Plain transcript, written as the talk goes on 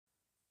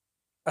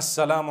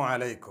Assalamu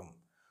alaikum.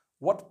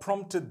 What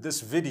prompted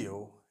this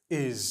video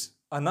is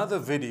another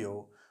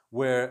video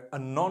where a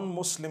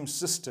non-Muslim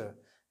sister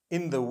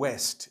in the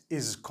West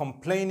is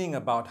complaining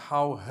about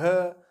how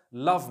her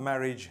love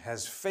marriage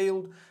has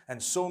failed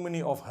and so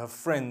many of her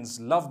friends'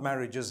 love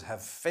marriages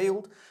have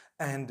failed,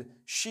 and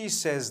she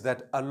says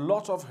that a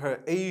lot of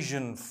her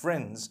Asian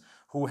friends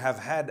who have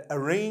had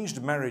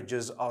arranged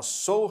marriages are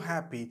so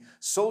happy,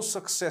 so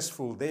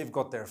successful, they've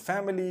got their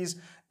families,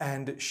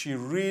 and she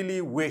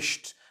really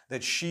wished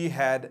that she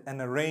had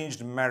an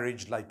arranged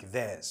marriage like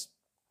theirs.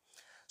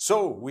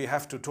 So we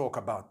have to talk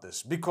about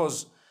this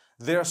because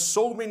there are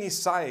so many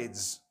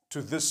sides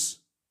to this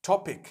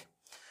topic.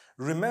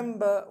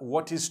 Remember,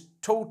 what is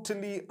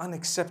totally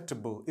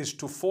unacceptable is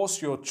to force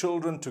your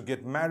children to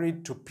get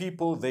married to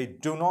people they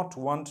do not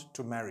want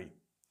to marry.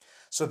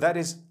 So that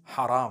is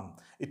haram.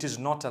 It is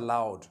not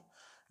allowed.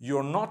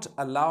 You're not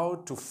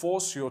allowed to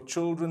force your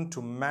children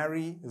to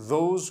marry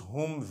those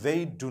whom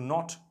they do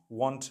not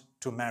want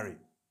to marry.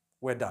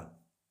 We're done.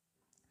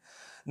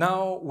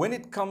 Now, when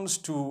it comes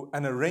to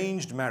an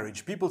arranged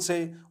marriage, people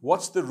say,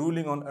 what's the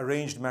ruling on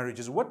arranged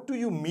marriages? What do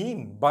you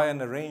mean by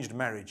an arranged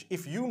marriage?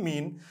 If you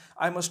mean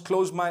I must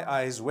close my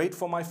eyes, wait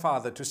for my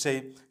father to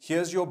say,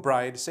 here's your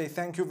bride, say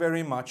thank you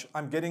very much,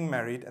 I'm getting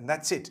married, and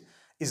that's it.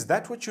 Is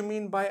that what you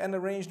mean by an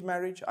arranged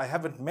marriage? I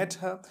haven't met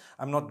her,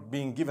 I'm not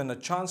being given a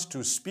chance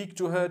to speak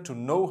to her, to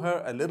know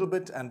her a little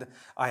bit, and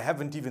I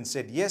haven't even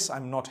said yes,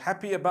 I'm not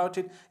happy about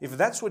it. If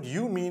that's what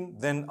you mean,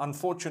 then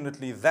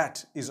unfortunately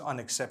that is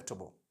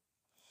unacceptable.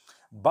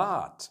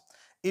 But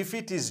if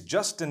it is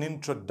just an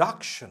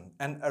introduction,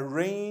 an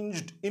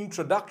arranged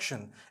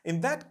introduction,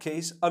 in that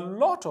case, a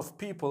lot of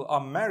people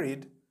are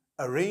married,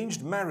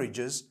 arranged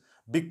marriages,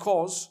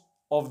 because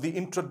of the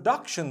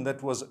introduction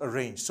that was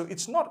arranged. So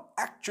it's not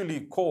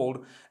actually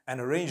called an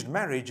arranged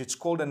marriage, it's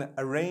called an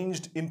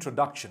arranged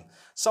introduction.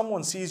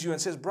 Someone sees you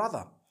and says,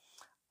 brother,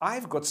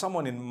 I've got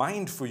someone in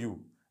mind for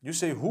you. You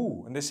say,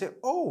 who? And they say,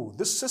 oh,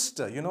 this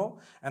sister,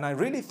 and I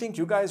really think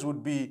you guys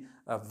would be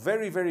a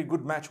very, very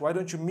good match. Why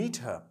don't you meet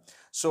her?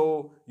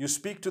 So you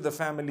speak to the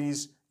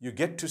families, you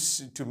get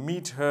to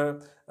meet her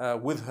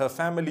with her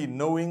family,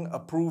 knowing,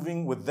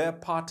 approving, with their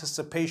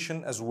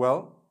participation as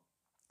well.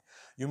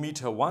 You meet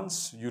her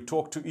once, you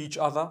talk to each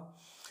other.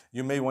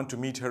 You may want to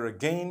meet her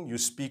again. You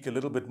speak a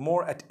little bit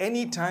more. At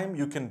any time,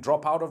 you can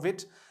drop out of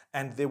it,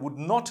 and there would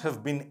not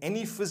have been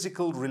any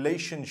physical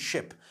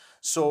relationship.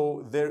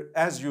 So there,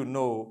 as you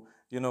know,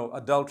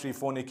 adultery,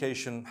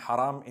 fornication,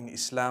 haram in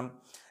Islam.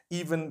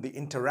 Even the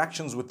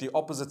interactions with the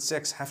opposite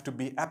sex have to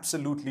be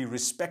absolutely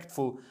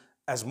respectful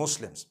as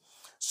Muslims.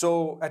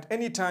 So at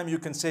any time you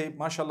can say,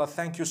 mashallah,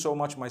 thank you so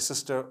much, my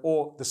sister.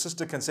 Or the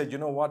sister can say, you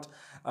know what,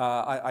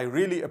 I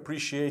really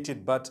appreciate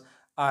it, but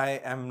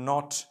I am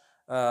not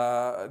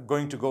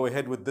going to go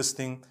ahead with this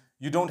thing.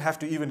 You don't have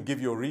to even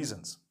give your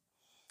reasons.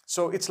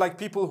 So it's like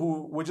people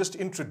who were just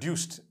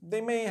introduced.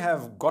 They may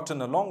have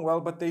gotten along well,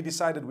 but they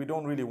decided we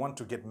don't really want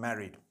to get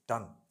married.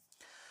 Done.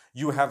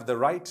 You have the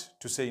right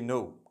to say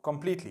no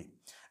completely.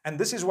 And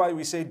this is why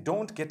we say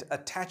don't get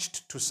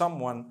attached to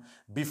someone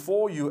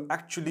before you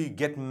actually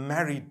get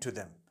married to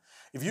them.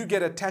 If you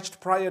get attached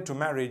prior to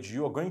marriage,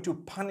 you are going to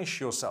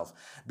punish yourself,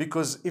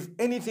 because if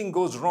anything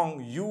goes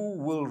wrong, you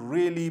will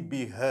really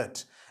be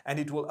hurt and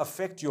it will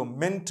affect your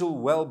mental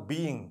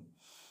well-being.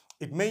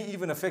 It may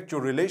even affect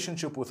your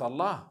relationship with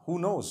Allah, who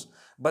knows?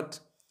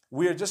 But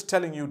we are just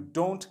telling you,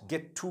 don't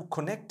get too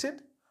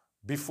connected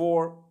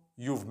before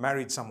you've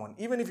married someone.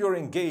 Even if you're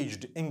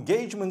engaged,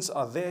 engagements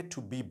are there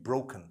to be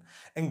broken.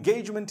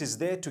 Engagement is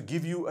there to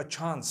give you a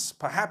chance.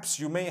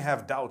 Perhaps you may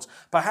have doubts.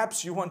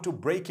 Perhaps you want to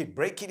break it.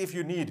 Break it if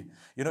you need.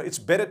 It's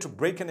better to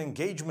break an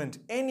engagement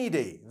any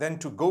day than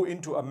to go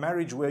into a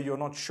marriage where you're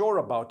not sure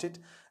about it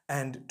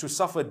and to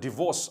suffer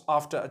divorce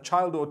after a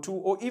child or two,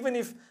 or even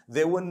if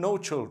there were no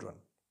children.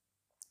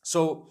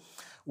 So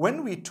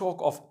when we talk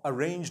of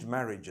arranged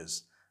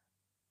marriages,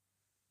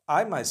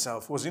 I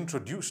myself was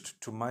introduced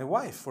to my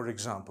wife, for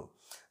example.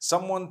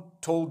 Someone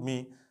told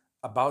me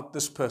about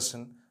this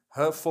person.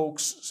 Her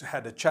folks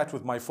had a chat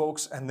with my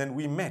folks, and then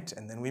we met,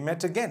 and then we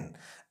met again.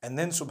 And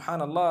then,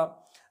 subhanallah,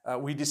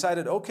 we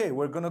decided, okay,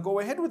 we're going to go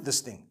ahead with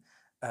this thing.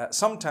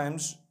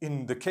 Sometimes,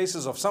 in the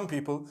cases of some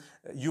people,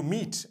 you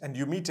meet and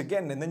you meet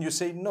again, and then you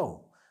say,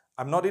 no,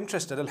 I'm not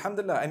interested,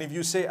 alhamdulillah. And if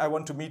you say, I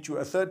want to meet you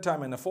a third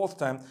time and a fourth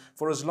time,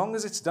 for as long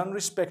as it's done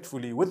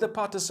respectfully with the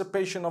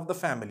participation of the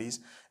families,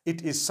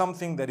 it is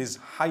something that is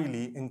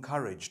highly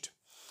encouraged.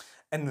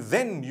 And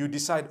then you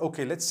decide,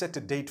 okay, let's set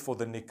a date for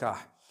the nikah.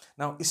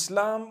 Now,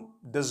 Islam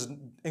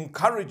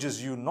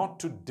encourages you not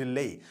to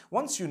delay.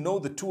 Once you know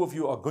the two of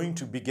you are going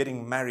to be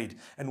getting married,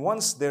 and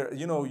once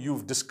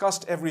you've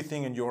discussed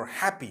everything and you're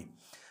happy,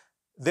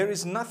 there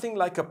is nothing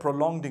like a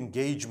prolonged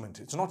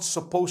engagement. It's not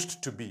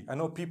supposed to be. I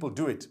know people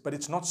do it, but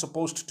it's not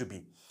supposed to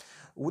be.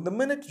 The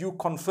minute you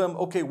confirm,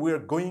 okay, we're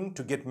going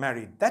to get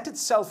married, that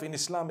itself in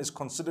Islam is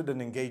considered an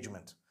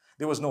engagement.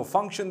 There was no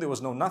function, there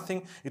was no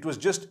nothing. It was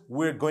just,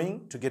 we're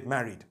going to get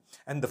married.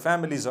 And the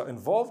families are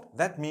involved.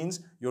 That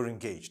means you're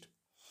engaged.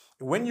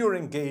 When you're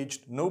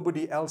engaged,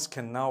 nobody else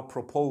can now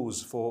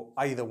propose for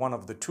either one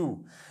of the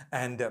two.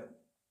 And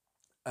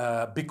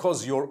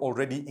because you're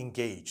already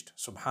engaged,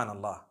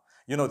 subhanallah.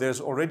 You know,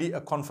 there's already a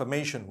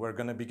confirmation we're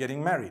going to be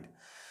getting married.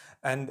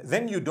 And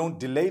then you don't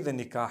delay the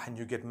nikah and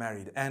you get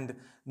married. And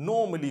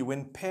normally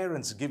when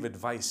parents give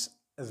advice,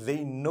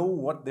 they know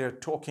what they're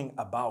talking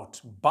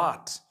about.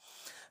 But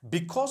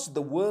because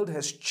the world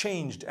has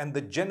changed and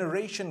the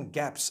generation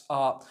gaps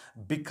are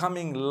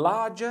becoming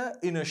larger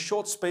in a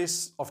shorter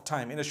space of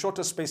time.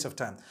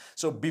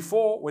 So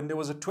before, when there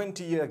was a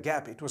 20-year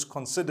gap, it was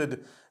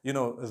considered, you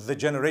know, the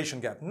generation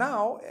gap.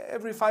 Now,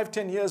 every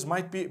 5-10 years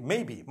might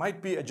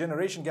be a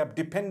generation gap,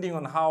 depending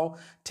on how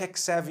tech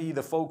savvy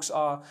the folks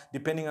are,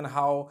 depending on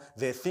how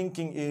their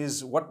thinking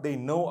is, what they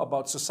know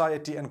about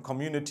society and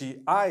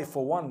community. I,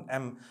 for one,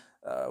 am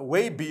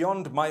way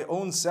beyond my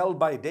own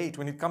sell-by date.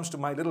 When it comes to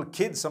my little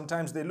kids,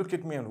 sometimes they look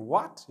at me and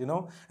what, you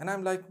know, and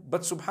I'm like,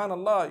 but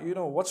subhanallah, you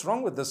know, what's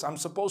wrong with this? I'm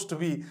supposed to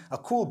be a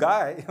cool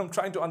guy. I'm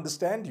trying to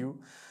understand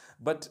you.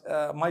 But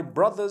my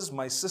brothers,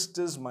 my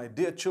sisters, my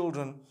dear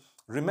children,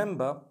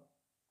 remember,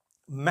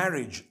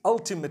 marriage,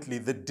 ultimately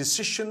the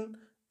decision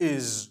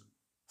is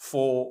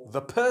for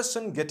the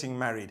person getting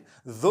married.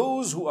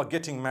 Those who are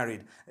getting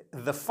married,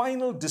 the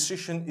final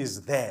decision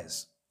is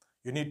theirs.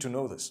 You need to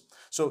know this.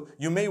 So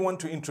you may want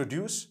to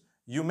introduce,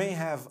 you may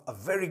have a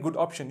very good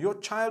option. Your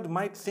child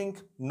might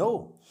think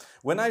no.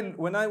 When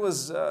I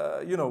was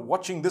you know,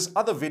 watching this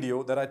other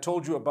video that I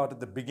told you about at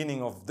the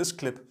beginning of this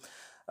clip,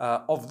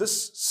 of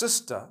this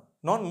sister,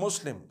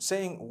 non-Muslim,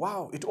 saying,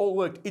 wow, it all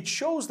worked. It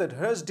shows that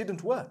hers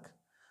didn't work.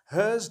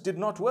 Hers did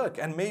not work,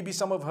 and maybe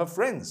some of her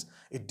friends,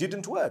 it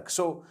didn't work.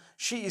 So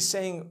she is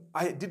saying,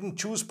 I didn't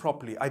choose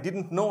properly. I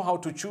didn't know how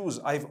to choose.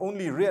 I've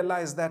only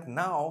realized that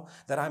now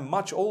that I'm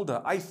much older.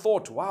 I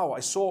thought, wow, I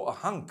saw a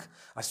hunk.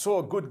 I saw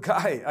a good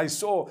guy. I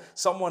saw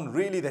someone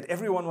really that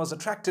everyone was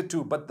attracted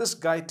to. But this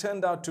guy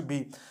turned out to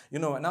be, you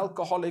know, an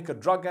alcoholic, a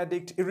drug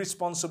addict,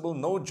 irresponsible,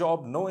 no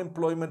job, no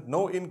employment,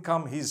 no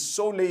income. He's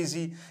so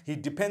lazy. He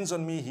depends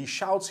on me. He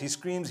shouts, he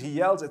screams, he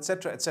yells,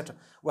 etc., etc.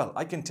 Well,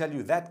 I can tell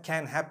you that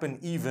can happen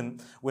even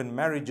when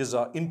marriages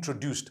are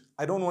introduced.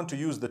 I don't want to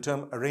use the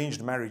term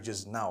arranged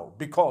marriages now,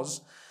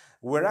 because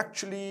we're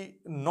actually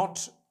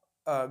not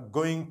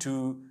going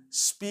to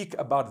speak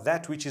about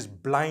that which is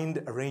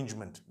blind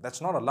arrangement.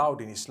 That's not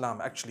allowed in Islam,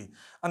 actually,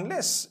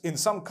 unless in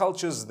some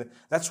cultures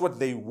that's what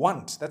they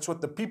want. That's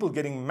what the people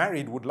getting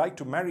married would like,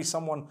 to marry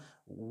someone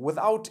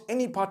without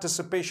any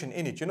participation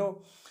in it. You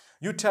know,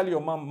 you tell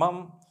your mom,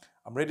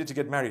 I'm ready to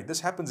get married.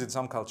 This happens in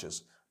some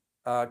cultures.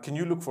 Can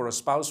you look for a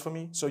spouse for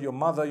me? So your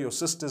mother, your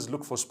sisters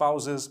look for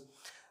spouses.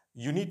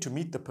 You need to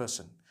meet the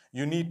person.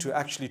 You need to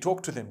actually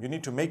talk to them. You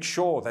need to make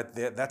sure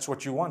that that's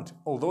what you want,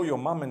 although your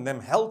mom and them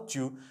helped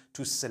you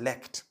to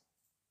select.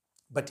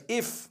 But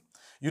if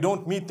you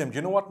don't meet them, do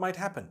you know what might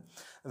happen?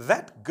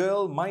 That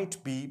girl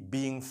might be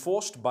being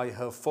forced by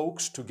her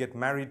folks to get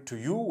married to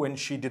you when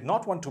she did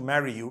not want to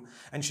marry you,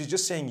 and she's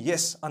just saying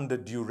yes under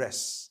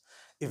duress.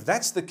 If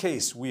that's the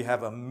case, we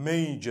have a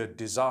major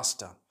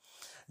disaster.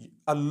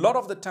 A lot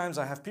of the times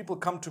I have people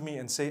come to me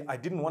and say, I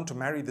didn't want to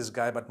marry this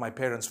guy, but my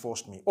parents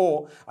forced me.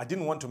 Or I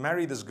didn't want to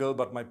marry this girl,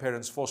 but my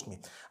parents forced me.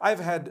 I've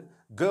had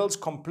girls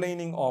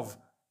complaining of,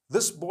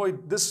 this boy,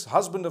 this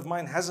husband of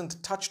mine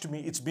hasn't touched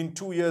me. It's been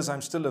 2 years.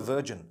 I'm still a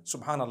virgin.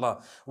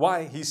 Subhanallah.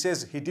 Why? He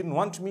says he didn't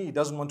want me. He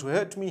doesn't want to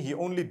hurt me. He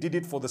only did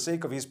it for the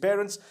sake of his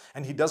parents,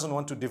 and he doesn't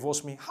want to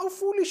divorce me. How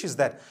foolish is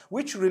that?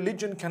 Which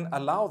religion can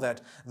allow that?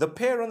 The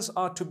parents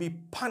are to be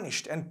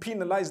punished and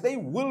penalized. They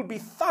will be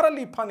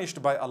thoroughly punished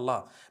by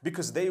Allah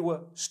because they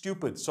were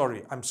stupid.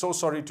 Sorry, I'm so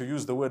sorry to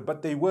use the word,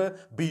 but they were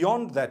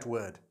beyond that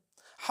word.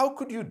 How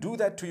could you do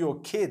that to your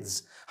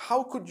kids?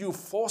 How could you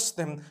force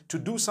them to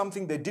do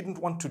something they didn't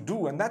want to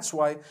do? And that's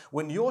why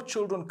when your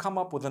children come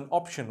up with an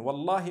option,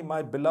 wallahi,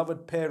 my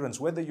beloved parents,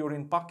 whether you're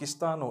in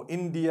Pakistan or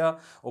India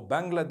or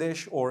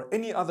Bangladesh or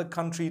any other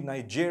country,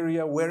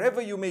 Nigeria, wherever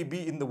you may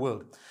be in the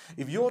world,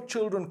 if your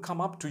children come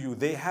up to you,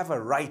 they have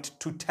a right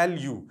to tell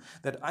you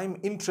that I'm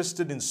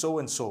interested in so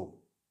and so,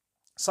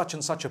 such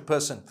and such a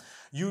person.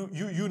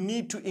 You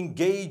need to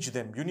engage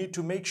them. You need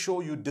to make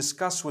sure you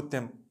discuss with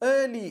them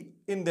early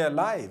in their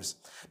lives,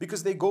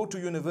 because they go to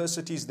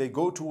universities, they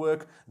go to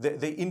work,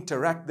 they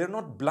interact. They're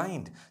not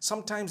blind.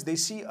 Sometimes they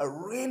see a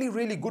really,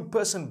 really good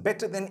person,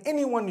 better than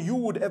anyone you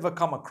would ever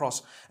come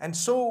across. And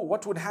so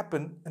what would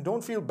happen, and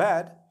don't feel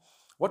bad,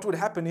 what would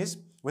happen is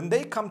when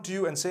they come to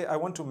you and say, I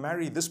want to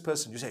marry this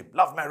person, you say,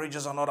 love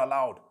marriages are not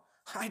allowed.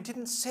 I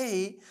didn't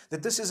say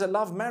that this is a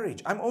love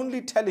marriage. I'm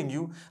only telling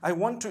you, I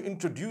want to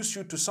introduce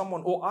you to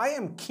someone, or I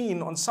am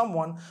keen on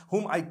someone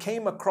whom I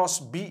came across,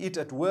 be it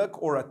at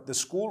work or at the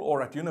school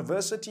or at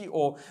university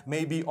or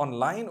maybe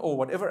online or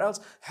whatever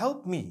else.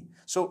 Help me.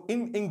 So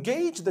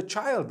engage the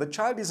child. The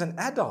child is an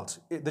adult.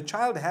 The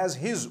child has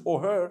his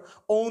or her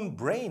own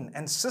brain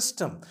and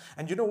system.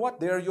 And you know what?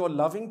 They're your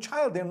loving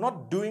child. They're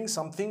not doing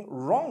something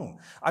wrong.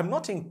 I'm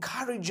not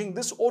encouraging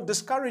this or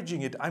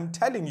discouraging it. I'm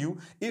telling you,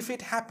 if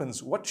it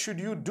happens, what should should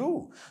you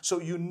do?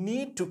 So you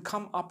need to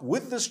come up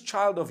with this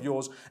child of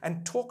yours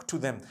and talk to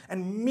them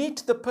and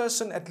meet the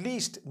person at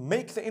least.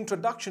 Make the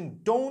introduction.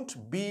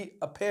 Don't be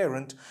a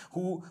parent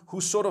who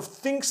sort of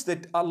thinks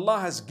that Allah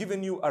has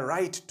given you a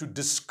right to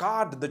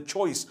discard the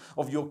choice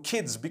of your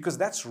kids, because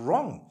that's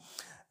wrong.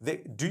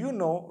 Do you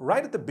know,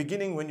 right at the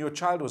beginning when your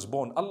child was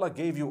born, Allah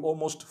gave you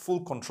almost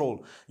full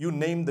control. You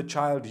named the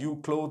child, you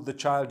clothed the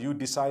child, you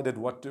decided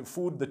what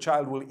food the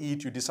child will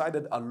eat, you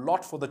decided a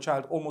lot for the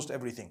child, almost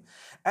everything.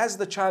 As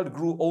the child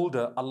grew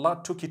older, Allah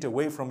took it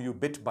away from you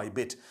bit by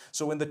bit.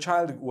 So when the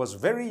child was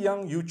very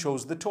young, you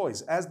chose the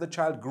toys. As the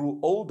child grew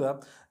older,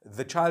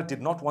 the child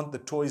did not want the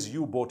toys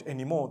you bought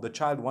anymore. The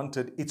child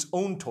wanted its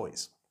own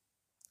toys.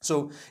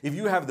 So if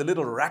you have the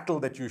little rattle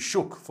that you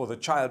shook for the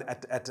child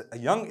at a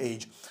young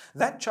age,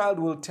 that child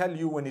will tell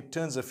you when it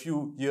turns a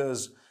few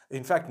years,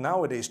 in fact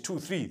nowadays 2,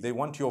 3, they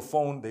want your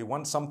phone, they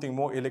want something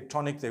more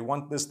electronic, they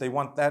want this, they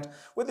want that.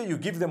 Whether you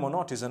give them or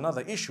not is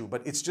another issue,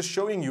 but it's just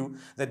showing you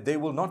that they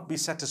will not be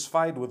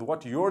satisfied with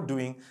what you're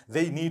doing.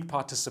 They need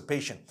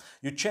participation.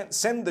 You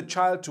send the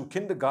child to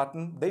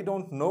kindergarten, they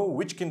don't know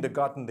which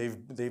kindergarten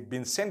they've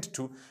been sent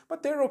to,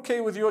 but they're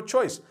okay with your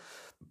choice.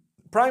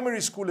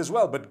 Primary school as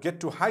well, but get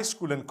to high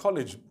school and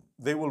college,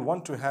 they will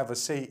want to have a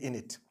say in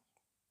it.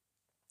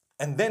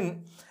 And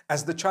then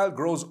as the child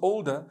grows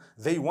older,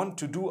 they want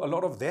to do a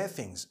lot of their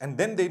things, and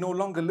then they no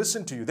longer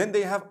listen to you. Then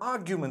they have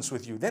arguments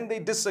with you. Then they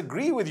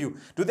disagree with you.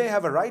 Do they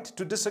have a right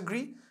to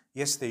disagree?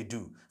 Yes, they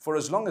do. For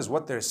as long as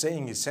what they're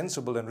saying is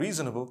sensible and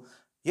reasonable,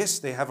 yes,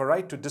 they have a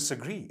right to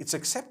disagree. It's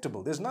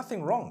acceptable. There's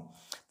nothing wrong.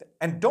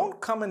 And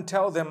don't come and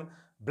tell them,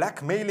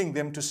 blackmailing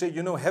them to say,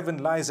 you know, heaven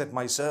lies at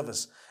my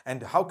service.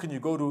 And how can you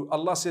go to,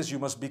 Allah says you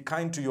must be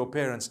kind to your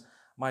parents.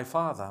 My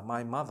father,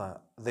 my mother,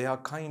 they are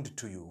kind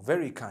to you,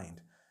 very kind.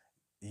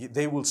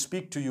 They will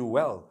speak to you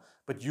well,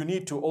 but you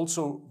need to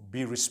also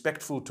be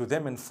respectful to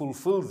them and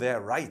fulfill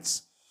their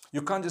rights.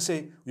 You can't just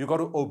say, you got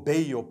to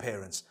obey your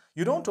parents.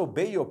 You don't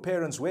obey your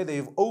parents where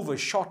they've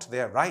overshot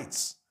their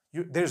rights.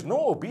 There's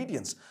no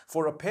obedience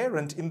for a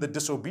parent in the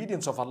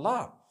disobedience of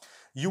Allah.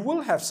 You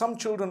will have some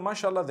children,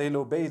 mashallah, they'll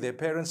obey their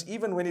parents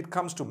even when it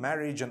comes to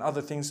marriage and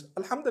other things.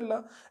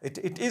 Alhamdulillah,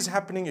 it is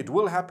happening, it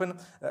will happen.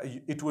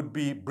 It would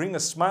bring a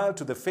smile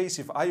to the face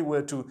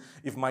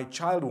if my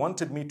child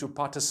wanted me to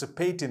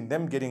participate in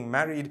them getting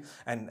married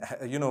and,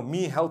 you know,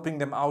 me helping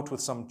them out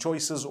with some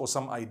choices or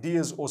some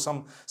ideas or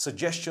some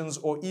suggestions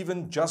or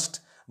even just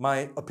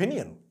my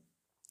opinion.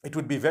 It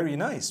would be very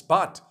nice,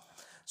 but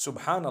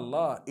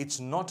subhanallah, it's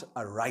not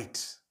a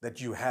right that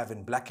you have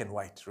in black and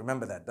white.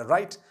 Remember that. The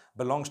right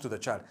belongs to the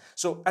child.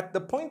 So at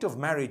the point of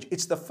marriage,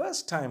 it's the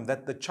first time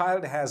that the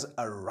child has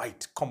a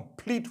right,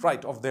 complete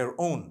right of their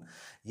own.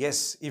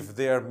 Yes, if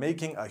they're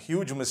making a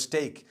huge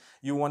mistake,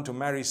 you want to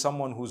marry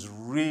someone who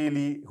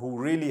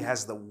really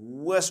has the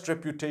worst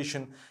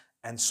reputation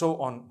and so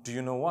on. Do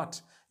you know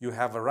what? You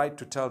have a right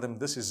to tell them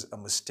this is a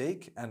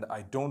mistake and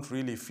I don't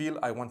really feel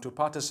I want to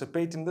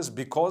participate in this,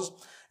 because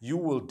you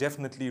will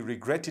definitely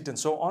regret it and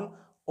so on,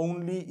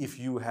 only if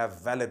you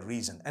have valid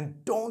reason.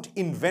 And don't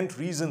invent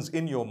reasons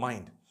in your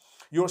mind.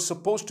 You're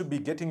supposed to be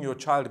getting your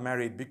child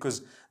married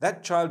because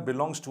that child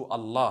belongs to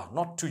Allah,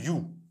 not to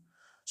you.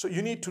 So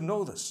you need to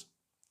know this.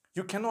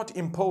 You cannot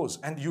impose,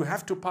 and you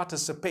have to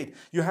participate.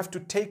 You have to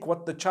take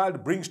what the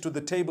child brings to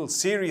the table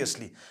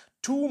seriously.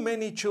 Too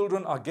many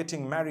children are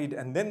getting married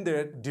and then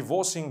they're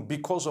divorcing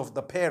because of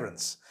the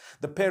parents.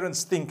 The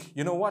parents think,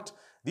 you know what?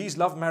 These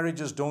love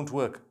marriages don't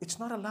work. It's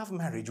not a love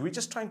marriage. We're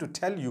just trying to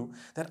tell you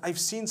that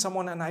I've seen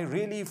someone and I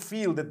really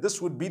feel that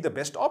this would be the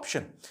best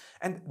option.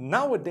 And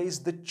nowadays,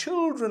 the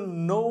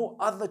children know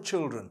other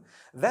children.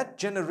 That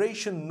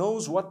generation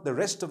knows what the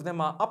rest of them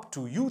are up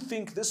to. You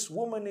think this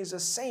woman is a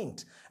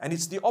saint and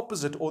it's the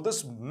opposite, or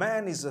this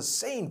man is a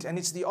saint and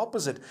it's the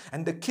opposite.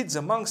 And the kids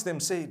amongst them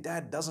say,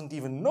 Dad doesn't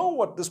even know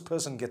what this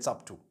person gets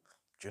up to,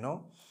 you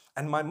know?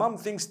 And my mom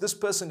thinks this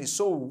person is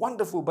so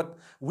wonderful, but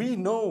we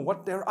know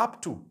what they're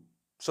up to.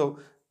 So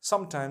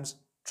sometimes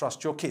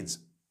trust your kids.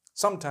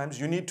 Sometimes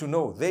you need to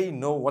know they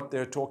know what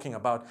they're talking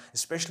about,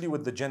 especially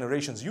with the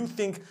generations. You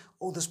think,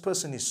 oh, this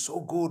person is so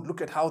good, look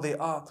at how they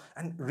are.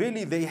 And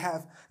really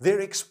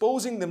they're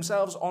exposing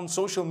themselves on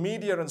social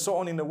media and so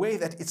on in a way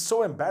that it's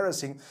so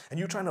embarrassing, and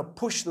you're trying to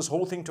push this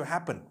whole thing to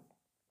happen.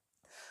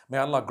 May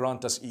Allah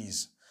grant us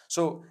ease.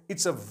 So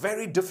it's a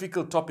very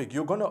difficult topic.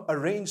 You're going to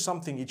arrange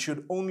something. It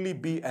should only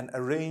be an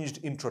arranged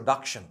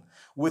introduction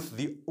with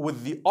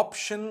the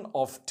option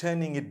of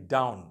turning it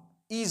down.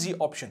 Easy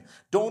option.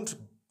 Don't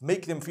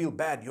make them feel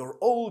bad. You're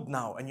old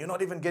now and you're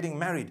not even getting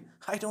married.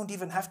 I don't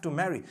even have to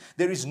marry.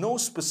 There is no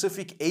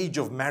specific age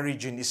of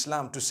marriage in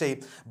Islam to say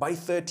by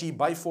 30,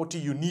 by 40,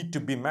 you need to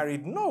be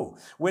married. No.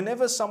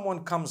 Whenever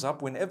someone comes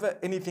up, whenever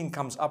anything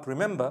comes up,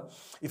 remember,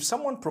 if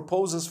someone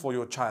proposes for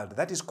your child,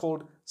 that is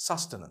called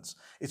sustenance.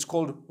 It's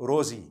called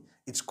rozi.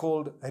 It's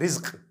called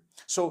rizq.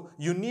 So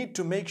you need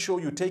to make sure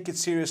you take it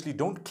seriously.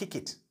 Don't kick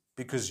it,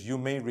 because you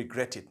may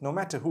regret it, no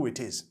matter who it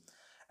is.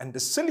 And the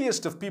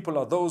silliest of people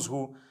are those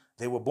who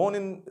they were born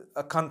in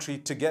a country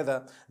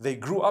together, they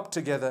grew up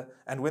together,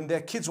 and when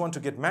their kids want to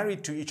get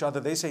married to each other,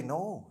 they say,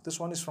 no, this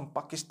one is from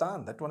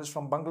Pakistan, that one is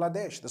from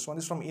Bangladesh, this one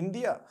is from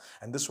India,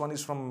 and this one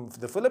is from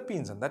the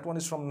Philippines, and that one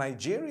is from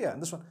Nigeria,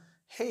 and this one.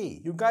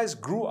 Hey, you guys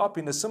grew up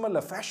in a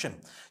similar fashion.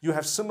 You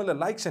have similar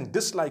likes and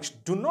dislikes.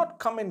 Do not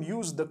come and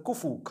use the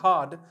kufu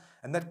card.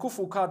 And that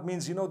kufu card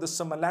means, you know, the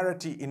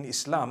similarity in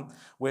Islam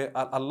where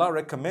Allah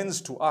recommends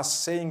to us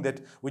saying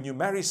that when you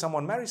marry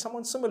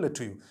someone similar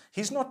to you.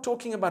 He's not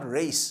talking about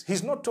race.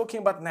 He's not talking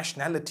about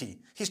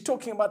nationality. He's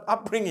talking about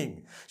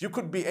upbringing. You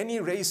could be any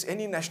race,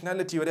 any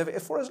nationality, whatever.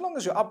 For as long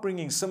as your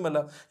upbringing is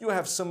similar, you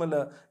have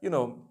similar, you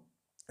know,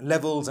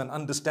 levels and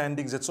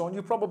understandings and so on,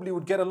 you probably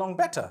would get along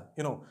better,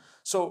 you know.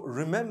 So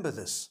remember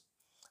this.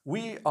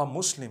 We are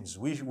Muslims.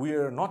 We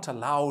are not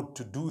allowed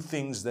to do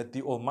things that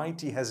the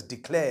Almighty has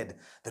declared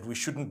that we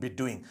shouldn't be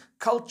doing.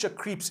 Culture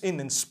creeps in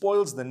and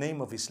spoils the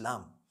name of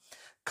Islam.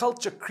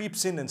 Culture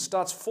creeps in and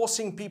starts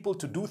forcing people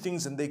to do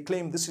things and they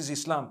claim this is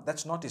Islam.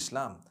 That's not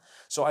Islam.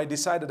 So I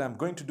decided I'm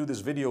going to do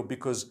this video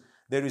because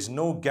there is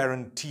no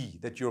guarantee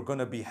that you're going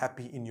to be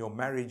happy in your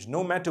marriage,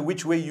 no matter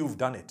which way you've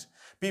done it.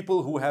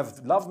 People who have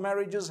love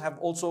marriages have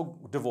also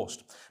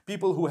divorced.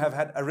 People who have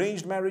had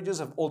arranged marriages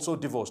have also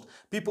divorced.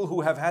 People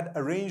who have had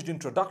arranged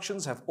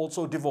introductions have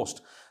also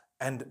divorced.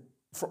 And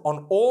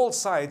on all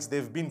sides,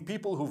 there have been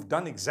people who've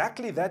done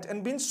exactly that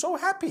and been so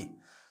happy.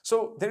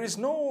 So there is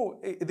no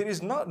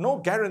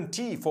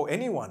guarantee for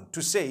anyone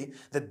to say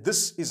that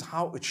this is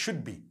how it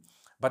should be.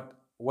 But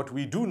what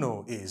we do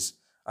know is,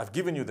 I've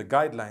given you the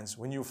guidelines.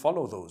 When you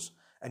follow those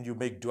and you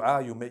make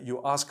dua,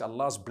 you ask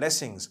Allah's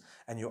blessings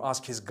and you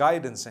ask His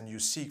guidance and you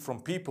seek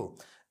from people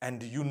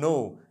and you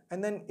know,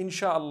 and then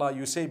inshallah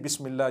you say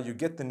Bismillah, you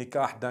get the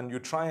nikah done, you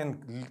try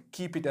and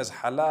keep it as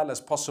halal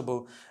as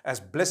possible, as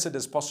blessed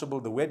as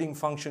possible. The wedding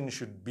function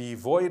should be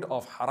void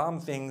of haram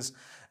things,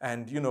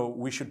 and you know,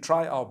 we should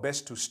try our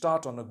best to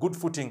start on a good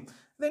footing.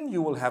 Then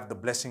you will have the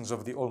blessings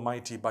of the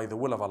Almighty by the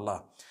will of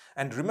Allah.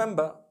 And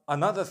remember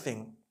another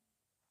thing,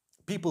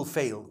 people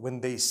fail when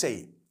they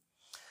say,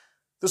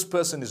 this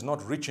person is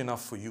not rich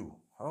enough for you.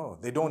 Oh,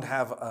 they don't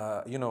have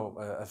a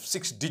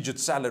 6-digit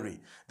salary.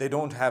 They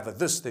don't have a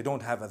this, they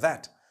don't have a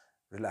that.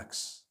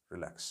 Relax,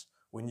 relax.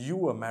 When you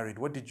were married,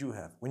 what did you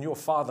have? When your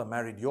father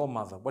married your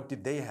mother, what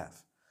did they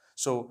have?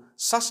 So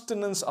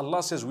sustenance,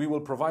 Allah says, we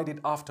will provide it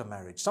after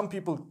marriage. Some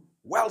people,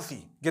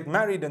 wealthy, get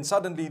married and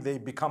suddenly they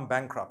become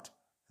bankrupt.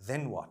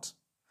 Then what?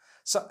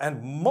 So,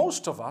 and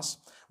most of us,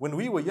 when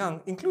we were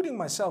young, including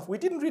myself, we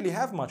didn't really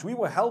have much. We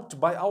were helped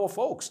by our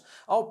folks.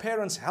 Our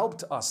parents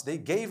helped us. They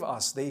gave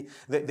us. They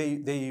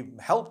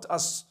helped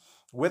us,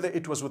 whether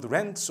it was with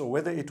rents or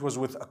whether it was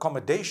with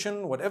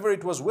accommodation, whatever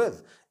it was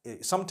with.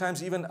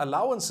 Sometimes even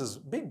allowances.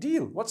 Big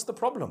deal. What's the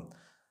problem?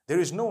 There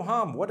is no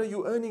harm. What are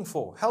you earning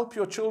for? Help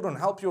your children.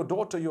 Help your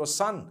daughter, your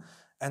son.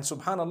 And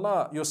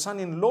subhanallah, your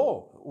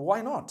son-in-law.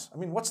 Why not? I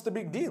mean, what's the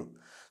big deal?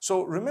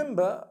 So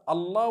remember,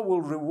 Allah will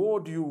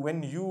reward you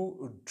when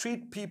you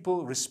treat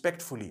people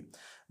respectfully.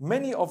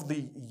 Many of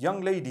the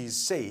young ladies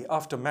say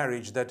after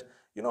marriage that,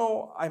 you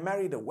know, I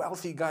married a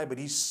wealthy guy, but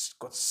he's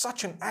got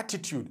such an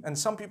attitude. And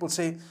some people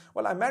say,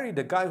 well, I married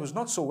a guy who's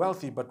not so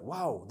wealthy, but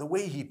wow, the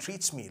way he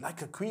treats me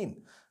like a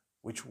queen.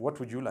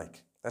 What would you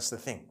like? That's the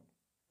thing.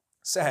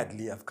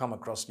 Sadly, I've come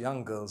across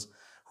young girls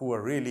who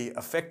are really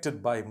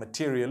affected by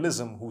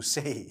materialism, who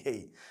say,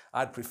 hey,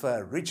 I'd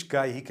prefer a rich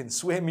guy, he can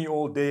swear me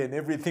all day and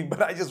everything,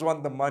 but I just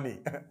want the money.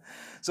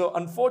 So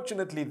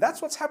unfortunately,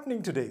 that's what's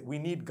happening today. We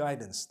need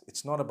guidance.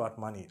 It's not about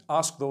money.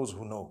 Ask those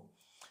who know.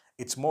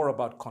 It's more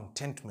about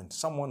contentment,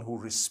 someone who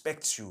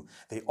respects you.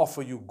 They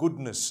offer you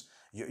goodness.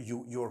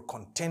 You're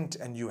content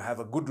and you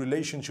have a good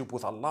relationship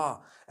with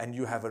Allah and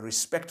you have a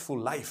respectful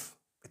life.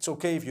 It's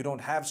okay if you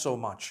don't have so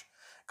much.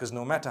 Because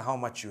no matter how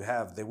much you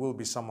have, there will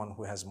be someone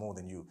who has more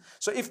than you.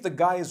 So if the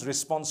guy is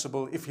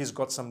responsible, if he's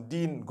got some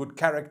deen, good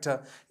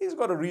character, he's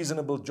got a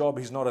reasonable job,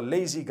 he's not a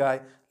lazy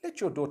guy, let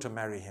your daughter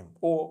marry him.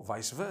 Or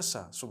vice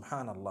versa,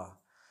 subhanallah.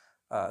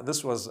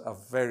 This was a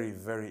very,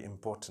 very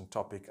important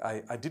topic.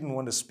 I didn't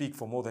want to speak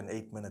for more than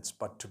 8 minutes,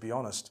 but to be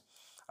honest,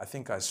 I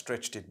think I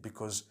stretched it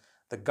because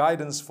the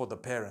guidance for the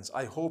parents,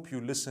 I hope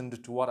you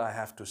listened to what I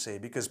have to say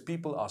because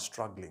people are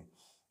struggling.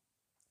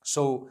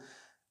 So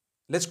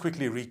let's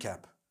quickly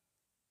recap.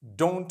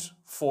 Don't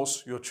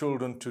force your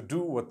children to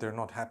do what they're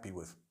not happy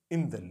with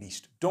in the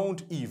least.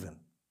 Don't even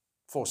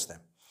force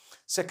them.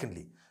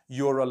 Secondly,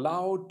 you're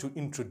allowed to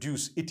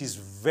introduce. It is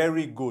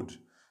very good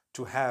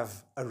to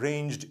have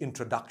arranged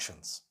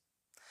introductions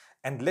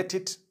and let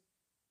it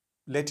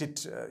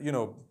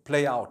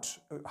play out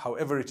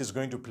however it is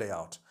going to play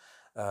out.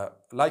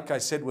 Like I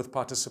said, with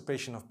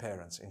participation of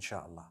parents,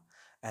 inshallah,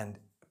 and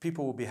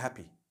people will be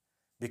happy.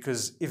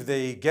 Because if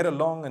they get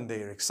along and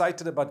they're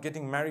excited about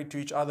getting married to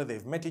each other,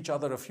 they've met each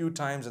other a few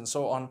times and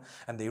so on,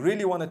 and they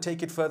really want to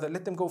take it further,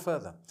 let them go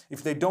further.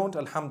 If they don't,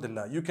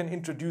 alhamdulillah, you can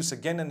introduce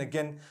again and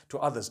again to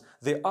others.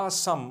 There are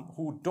some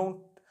who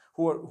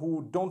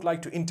don't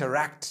like to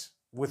interact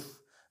with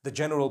the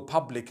general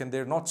public and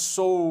they're not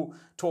so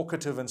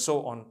talkative and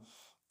so on.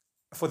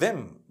 for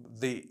them,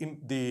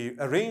 the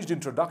arranged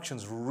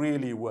introductions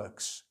really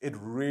works. It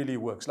really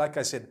works. Like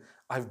I said,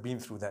 I've been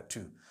through that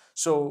too.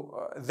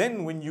 So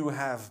then when you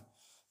have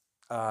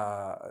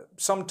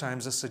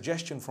sometimes a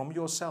suggestion from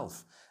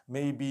yourself,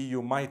 maybe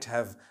you might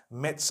have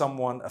met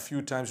someone a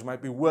few times, you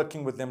might be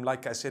working with them,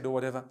 like I said, or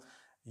whatever,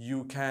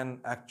 you can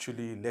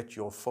actually let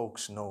your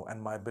folks know.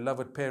 And my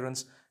beloved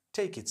parents,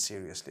 take it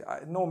seriously.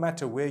 No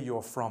matter where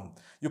you're from,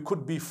 you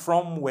could be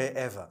from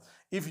wherever.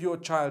 If your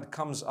child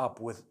comes up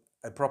with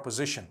a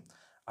proposition,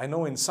 I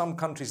know in some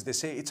countries they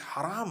say it's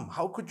haram.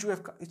 How could you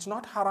have? It's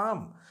not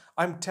haram.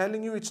 I'm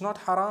telling you, it's not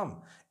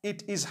haram.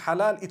 It is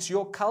halal. It's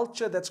your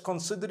culture that's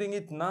considering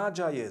it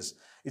najayez.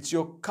 It's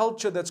your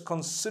culture that's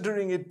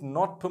considering it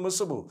not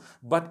permissible.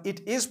 But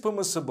it is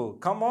permissible.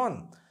 Come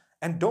on.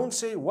 And don't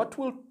say, what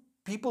will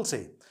people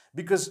say?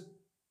 Because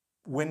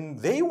when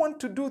they want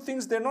to do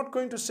things, they're not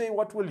going to say,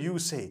 what will you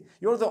say?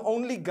 You're the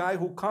only guy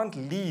who can't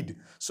lead.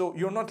 So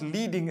you're not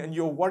leading and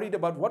you're worried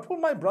about, what will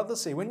my brother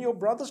say? When your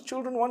brother's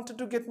children wanted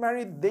to get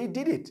married, they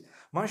did it.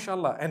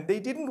 MashaAllah. And they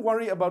didn't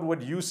worry about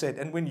what you said.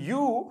 And when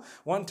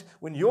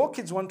your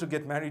kids want to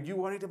get married, you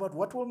worried about,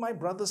 what will my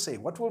brother say?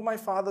 What will my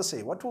father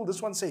say? What will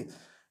this one say?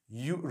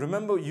 You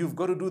remember, you've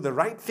got to do the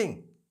right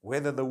thing.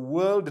 Whether the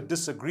world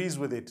disagrees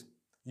with it,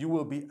 you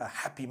will be a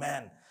happy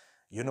man.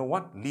 You know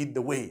what? Lead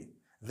the way.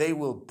 They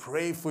will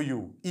pray for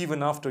you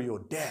even after your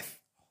death.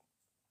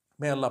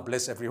 May Allah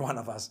bless every one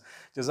of us.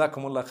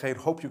 Jazakumullah khair.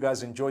 Hope you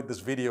guys enjoyed this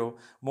video.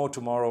 More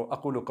tomorrow.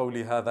 أقول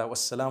قولي هذا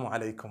والسلام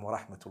عليكم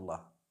ورحمة الله.